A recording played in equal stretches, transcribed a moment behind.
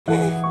I'm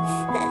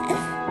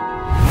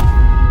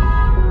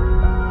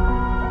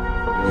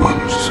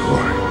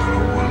sorry,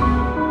 little one.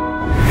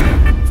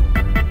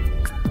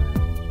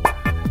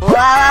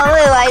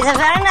 Wow, it's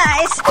very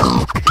nice.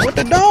 What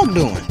the dog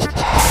doing?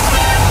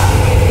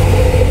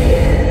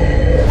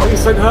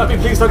 Please don't hurt me,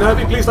 please don't hurt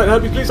me, please don't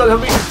hurt me, please don't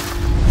hurt me.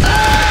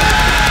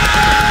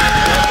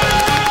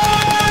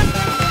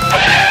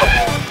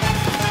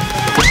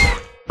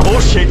 Oh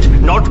shit,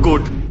 not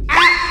good.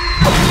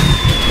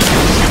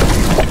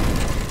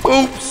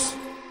 Oops!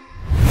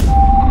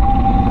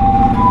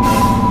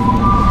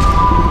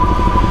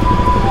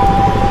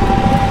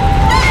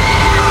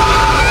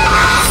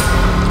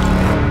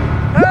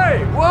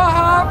 Hey, what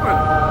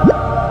happened?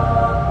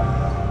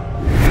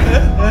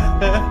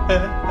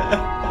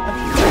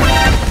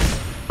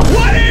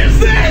 What is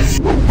this?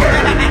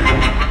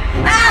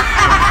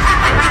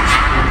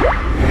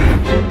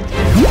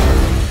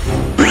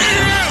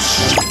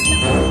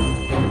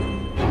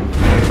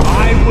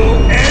 I will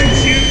end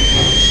you.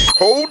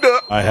 Hold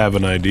up. I have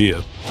an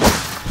idea.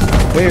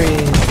 Where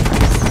is...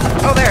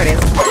 Oh, there it is.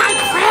 My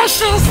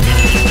precious.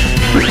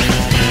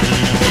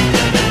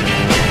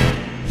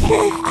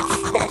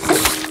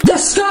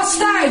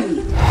 Disgusting!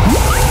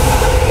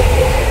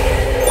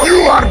 You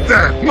are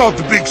dead. Not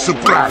a big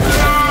surprise.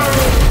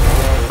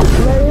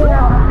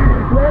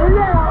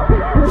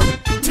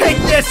 Take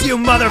this, you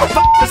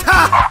motherfuckers! Ha!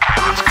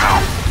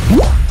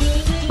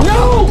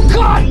 No!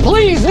 God,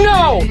 please,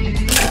 no!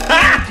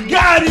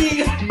 Got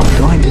him.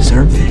 Do I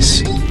deserve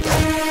this?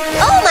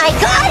 Oh my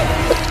God!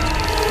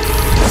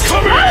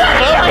 Come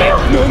here.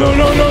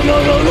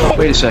 No.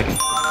 Wait a second.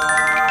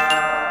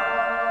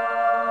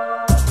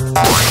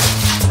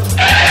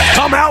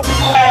 Come out!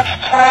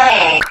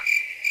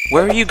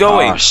 Where are you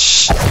going? No.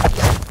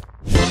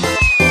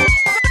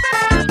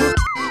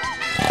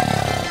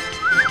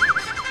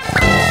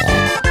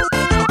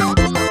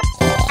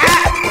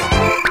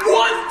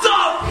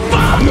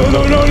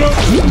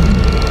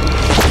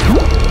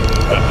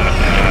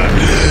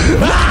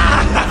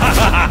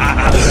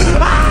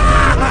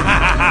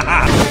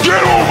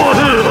 Get over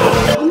here.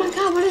 Oh my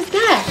God, what is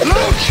that?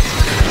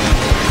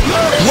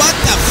 What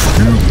the f...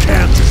 You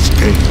can't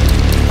escape.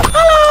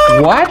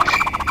 What?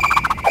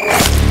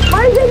 I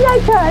think I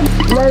can.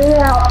 Let it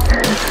out.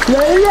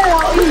 Let it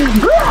out.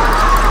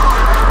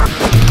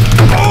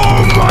 Oh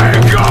my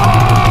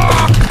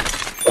God!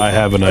 I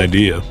have an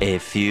idea. A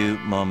few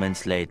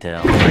moments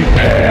later.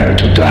 Prepare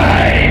to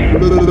die.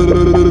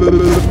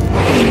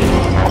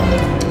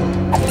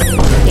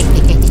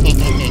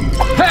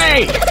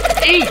 Hey!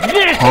 Eat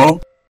this! Huh?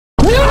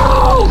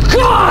 No!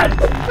 God!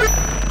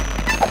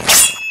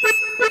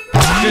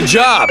 Good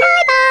job!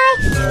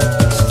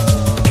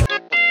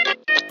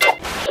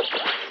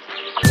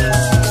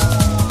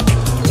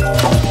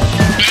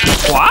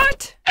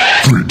 What?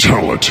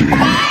 Fatality.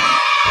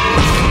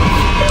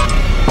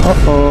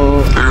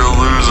 Uh-oh. You're a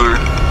loser.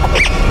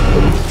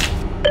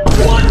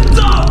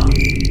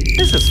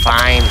 This is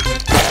fine.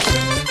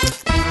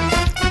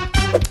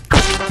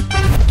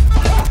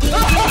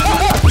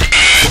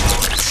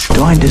 Do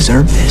I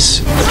deserve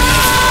this?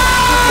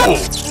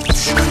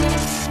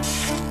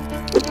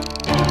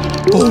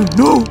 Oh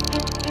no!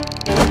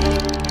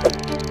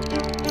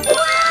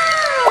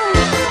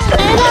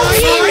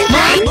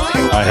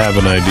 I have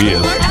an idea.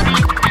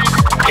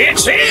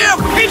 It's him!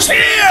 It's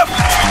him!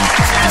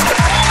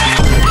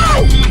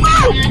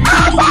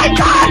 Oh my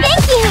God!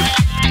 Thank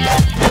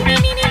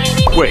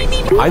you. Wait,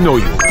 I know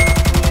you.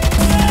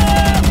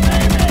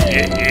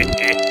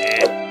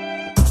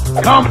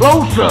 Come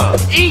closer!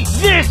 Eat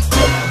this!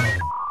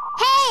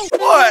 Hey.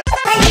 What?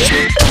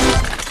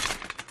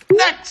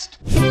 Next!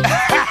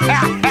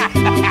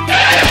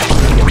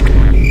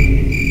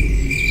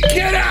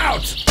 Get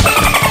out!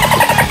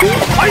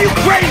 Are you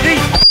crazy?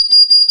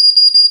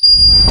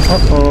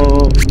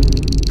 Uh-oh.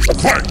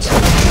 Fight!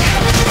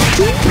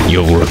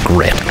 You'll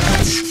regret.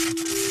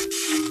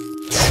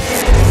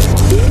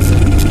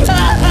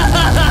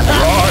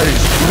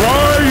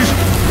 Rise!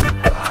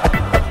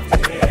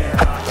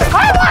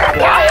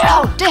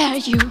 How dare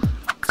you?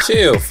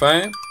 Chill,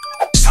 fam.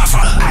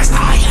 Suffer as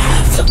I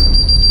have!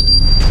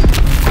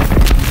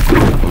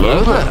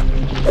 Leather!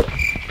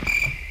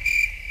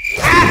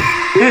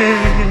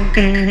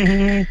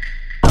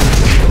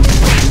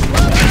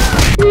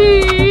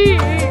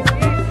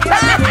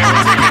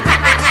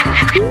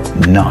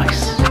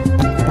 Nice.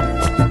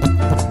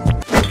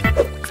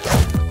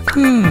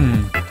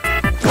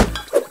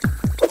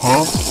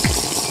 Huh?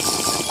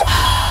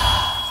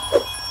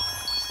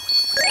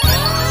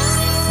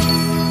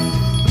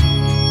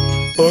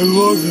 I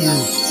love you.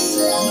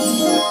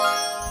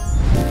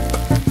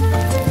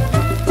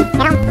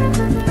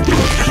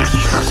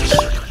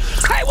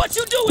 Hey, what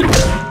you doing?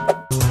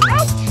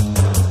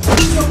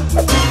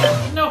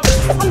 No.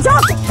 I'm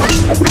joking.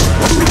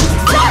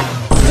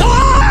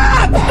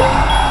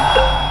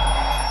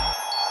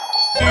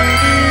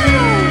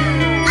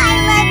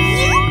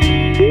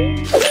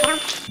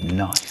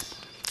 Nice.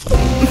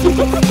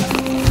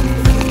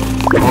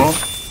 Huh?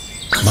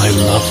 My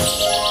love.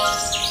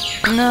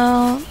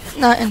 No,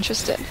 not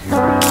interested.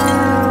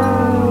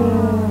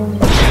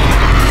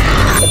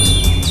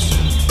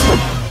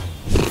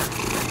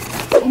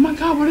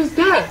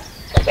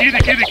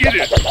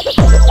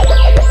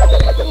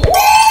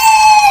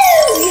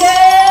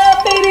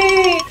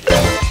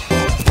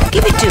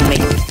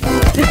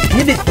 Just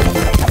give it.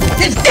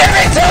 Just give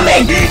it to me!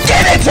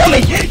 Give it to me!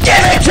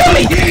 Give it to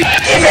me!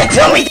 Give it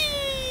to me!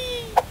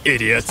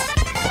 Idiot.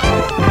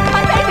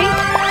 My baby.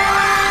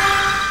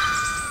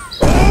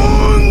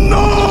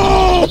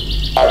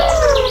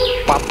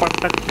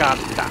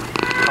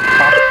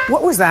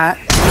 What was that?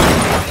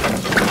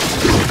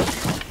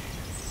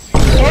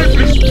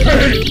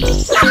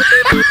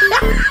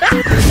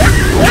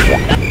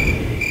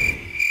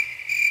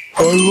 I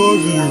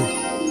love you.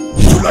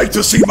 You like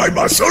to see my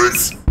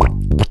muscles?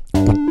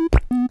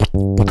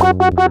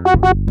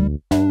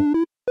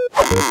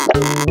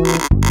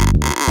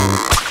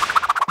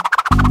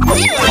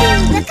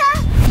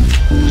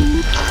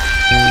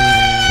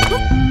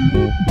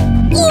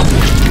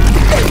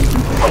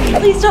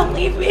 Please don't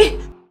leave me.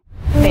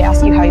 They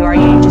ask you how you are,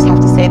 you just have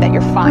to say that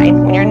you're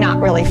fine when you're not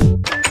really.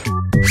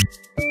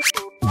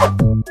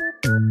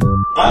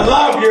 I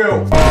love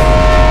you.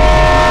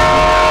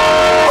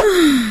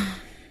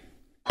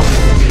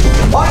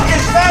 What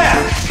is that?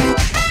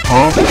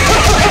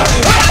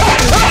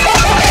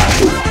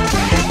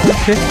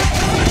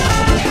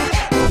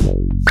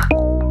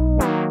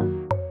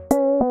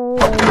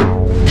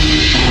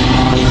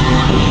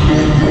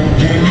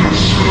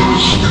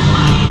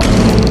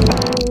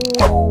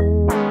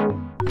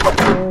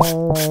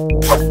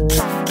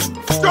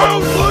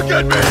 Don't look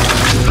at me!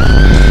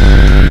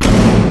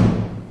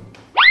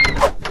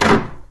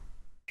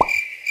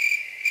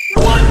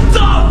 What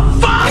the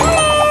fuck?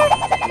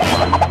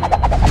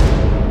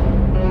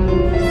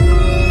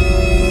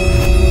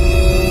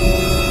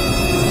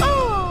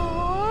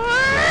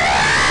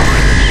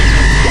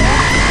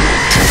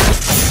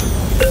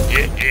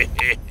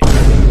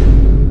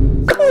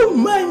 Oh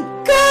my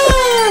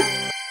god!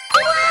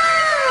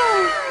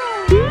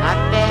 Not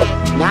bad,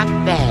 not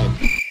bad.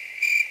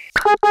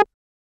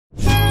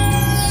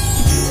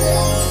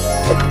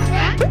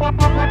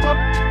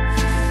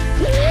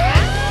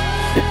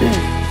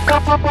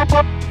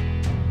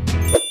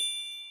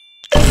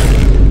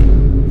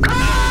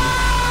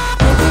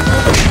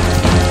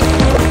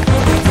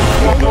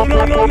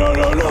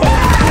 No.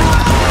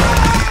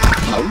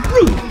 How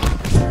rude.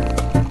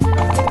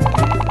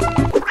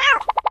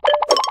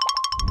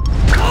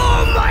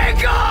 Oh my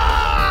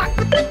god!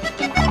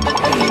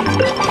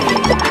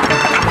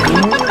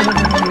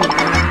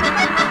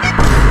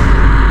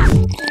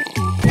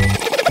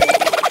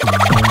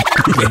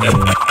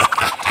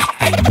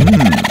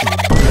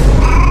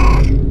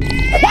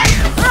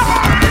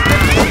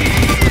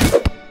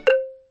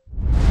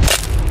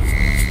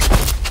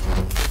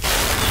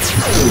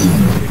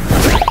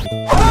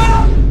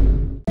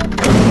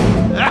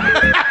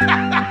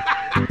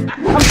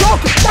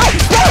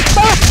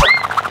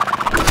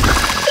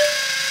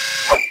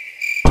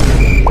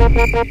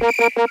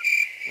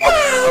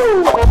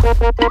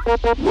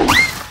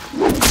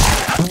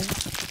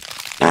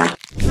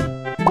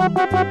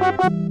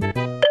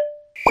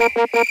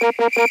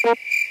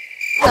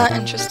 Not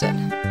interested.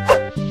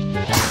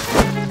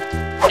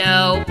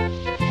 No.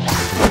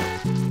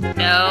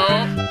 No.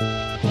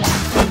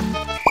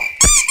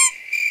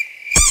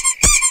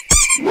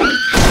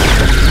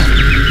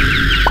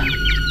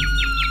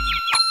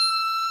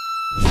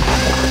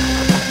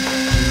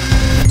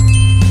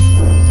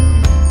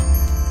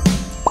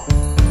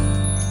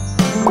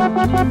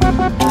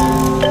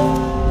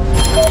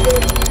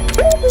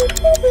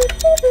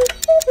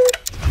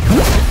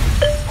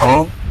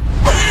 Huh?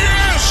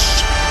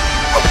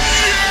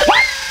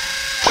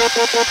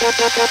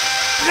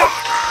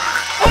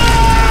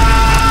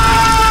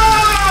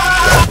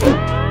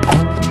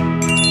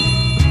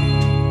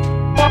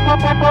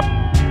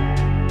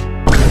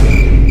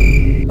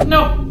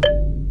 No.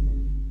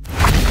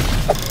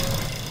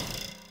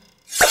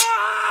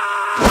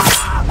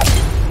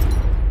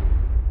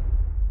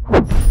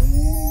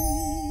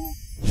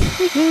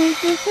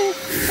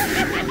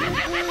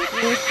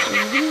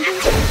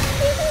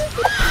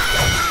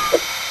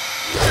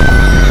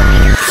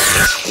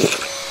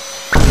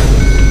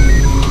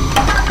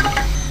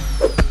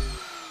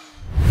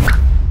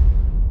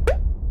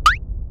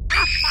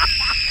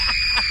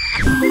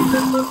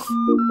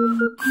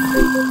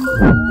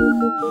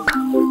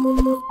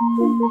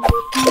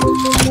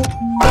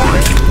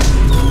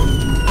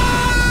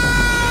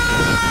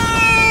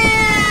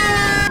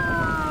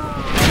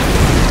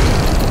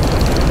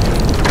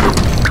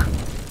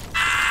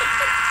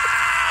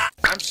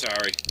 I'm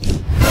sorry.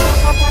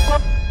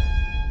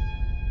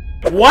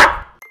 What?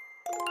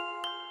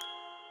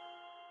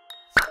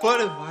 What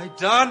have I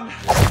done?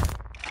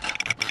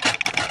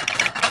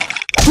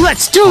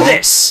 Let's do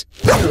this!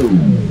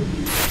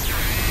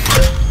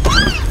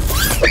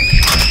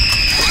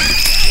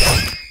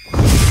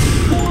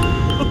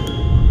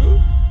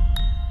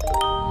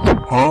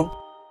 Huh?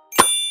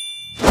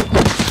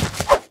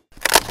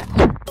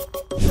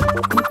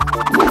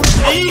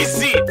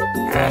 Easy!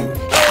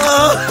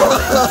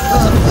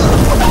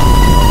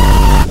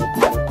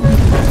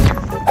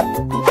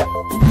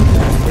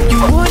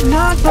 You would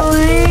not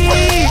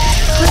believe!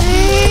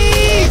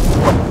 Please!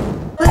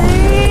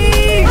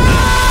 Please!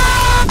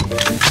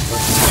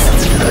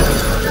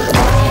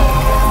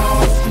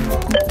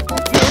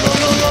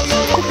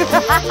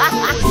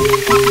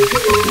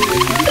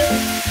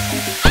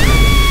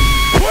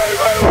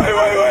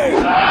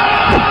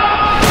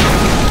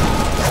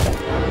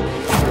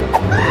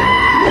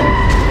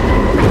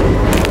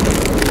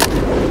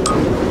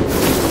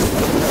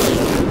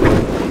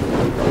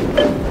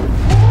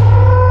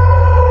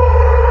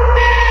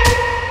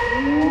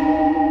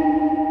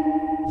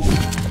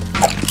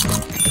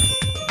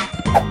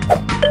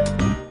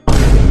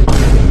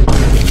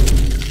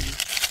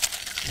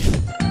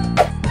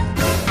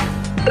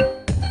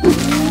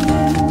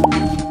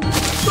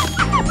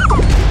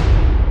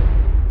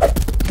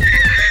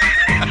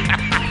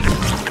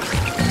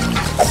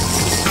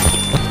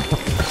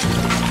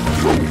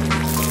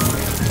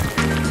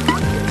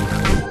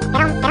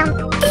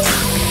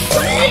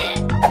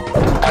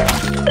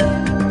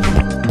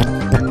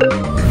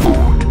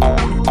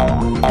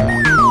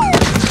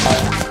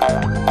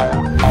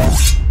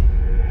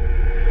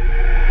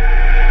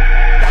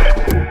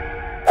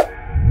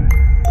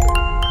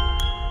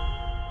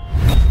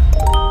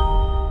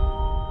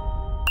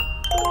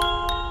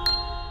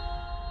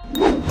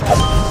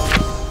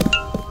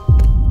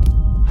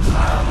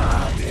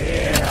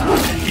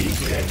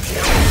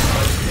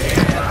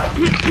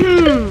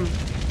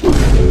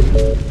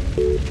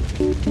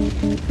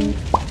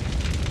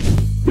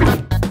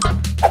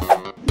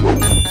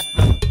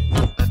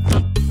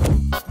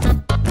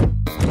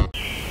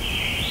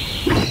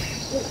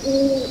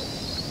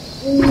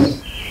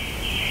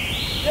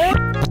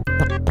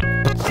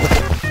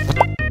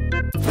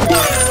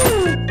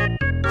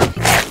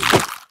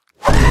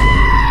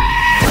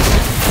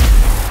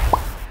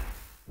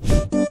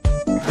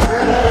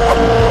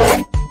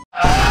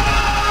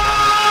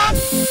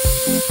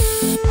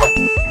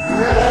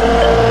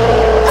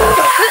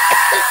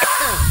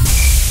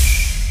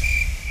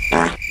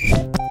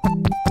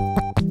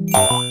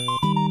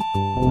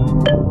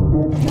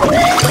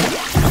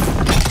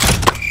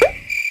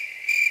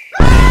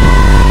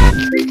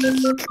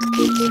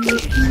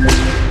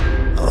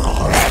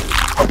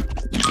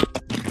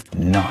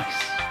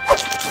 Nice.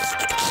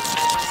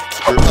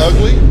 You're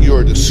ugly,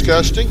 you're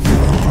disgusting.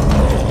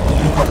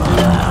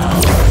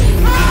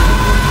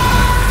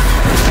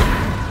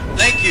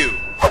 Thank you.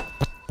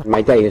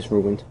 My day is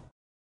ruined.